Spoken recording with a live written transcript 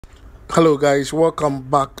Hello guys, welcome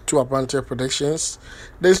back to Abante Predictions.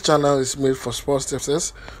 This channel is made for sports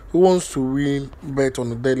tipsters who wants to win bet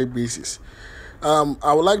on a daily basis.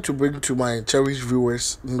 I would like to bring to my cherished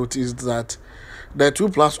viewers notice that the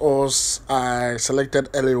 2+ odds I selected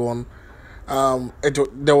early on,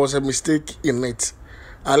 there was a mistake in it.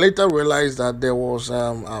 I later realized that there was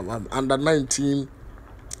under 19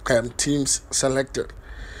 teams selected.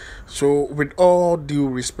 So with all due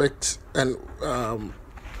respect and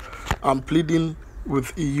I'm pleading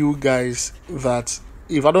with you guys that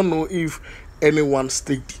if I don't know if anyone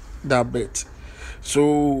staked that bet.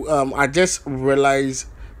 So I just realized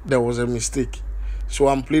there was a mistake. So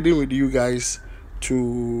I'm pleading with you guys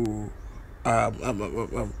to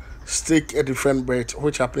stake a different bet,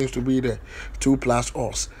 which happens to be the 2+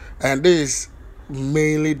 odds. And this is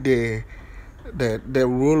mainly the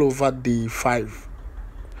rollover D5.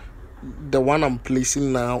 The one I'm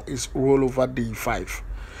placing now is rollover D5.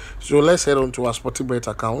 So let's head on to our Sportybet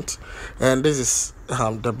account, and this is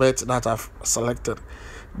the bet that I've selected: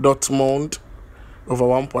 Dortmund over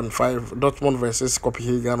 1.5, Dortmund versus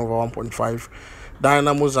Copenhagen over 1.5,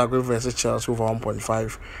 Dynamo Zagreb versus Chelsea over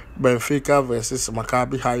 1.5, Benfica versus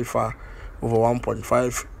Maccabi Haifa over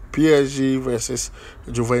 1.5, PSG versus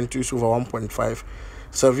Juventus over 1.5,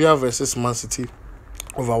 Sevilla versus Man City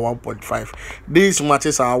over 1.5. These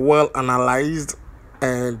matches are well analyzed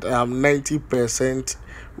and 90%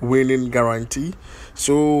 winning guarantee.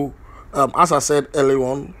 So as I said earlier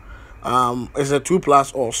on, it's a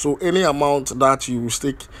 2+ odds. So any amount that you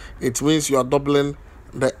stake, it means you are doubling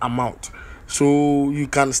the amount. So you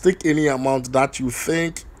can stake any amount that you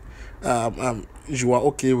think you are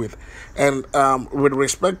okay with. And with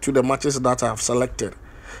respect to the matches that I've selected,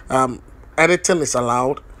 editing is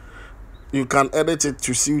allowed. You can edit it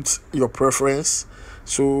to suit your preference.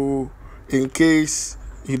 So in case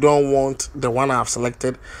you don't want the one I've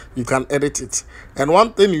selected, you can edit it. And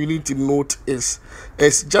one thing you need to note is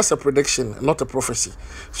it's just a prediction, not a prophecy.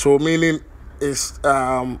 So meaning is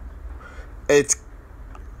the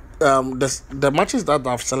matches that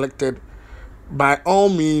I've selected, by all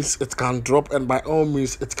means it can drop, and by all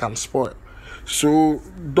means it can spoil. So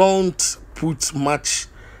don't put much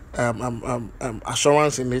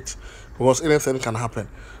assurance in it, because anything can happen.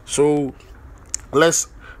 So let's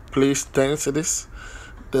place 10 cities.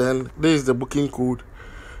 Then this is the booking code: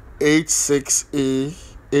 86A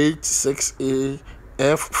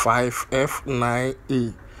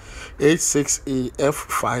F5F9E, 86A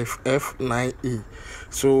F5F9E.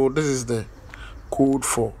 So this is the code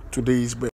for today's bet.